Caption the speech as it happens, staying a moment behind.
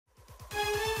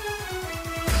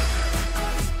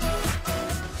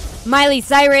Miley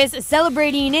Cyrus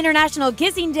celebrating International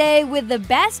Kissing Day with the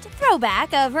best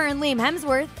throwback of her and Liam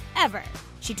Hemsworth ever.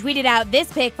 She tweeted out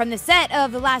this pic from the set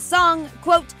of the last song,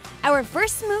 quote, "Our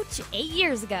first smooch 8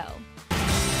 years ago."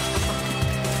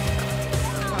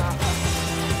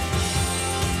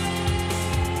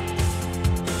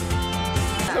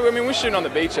 So, I mean, we're shooting on the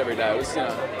beach every day. It was,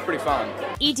 pretty fun.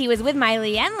 E.T. was with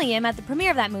Miley and Liam at the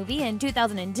premiere of that movie in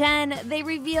 2010. They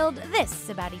revealed this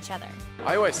about each other.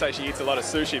 I always say she eats a lot of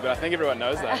sushi, but I think everyone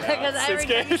knows that now. Because every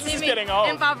time you see me getting old.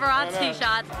 in paparazzi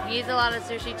shots, he eats a lot of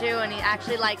sushi too, and he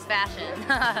actually likes fashion.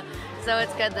 So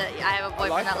it's good that I have a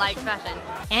boyfriend that likes fashion.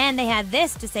 And they had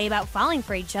this to say about falling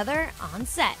for each other on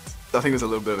set. I think it was a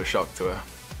little bit of a shock to her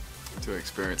to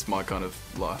experience my kind of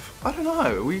life. I don't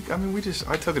know.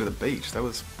 I took her to the beach. That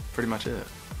was pretty much it.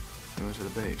 We went to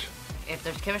the beach. If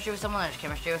there's chemistry with someone, there's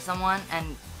chemistry with someone,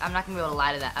 and I'm not gonna be able to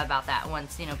lie to about that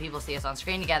once people see us on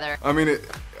screen together. I mean,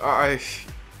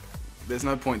 there's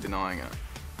no point denying it.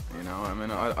 I mean,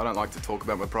 I don't like to talk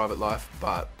about my private life,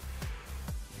 but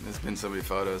there's been so many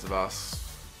photos of us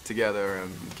together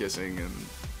and kissing, and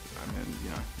I mean,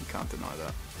 you can't deny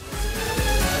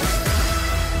that.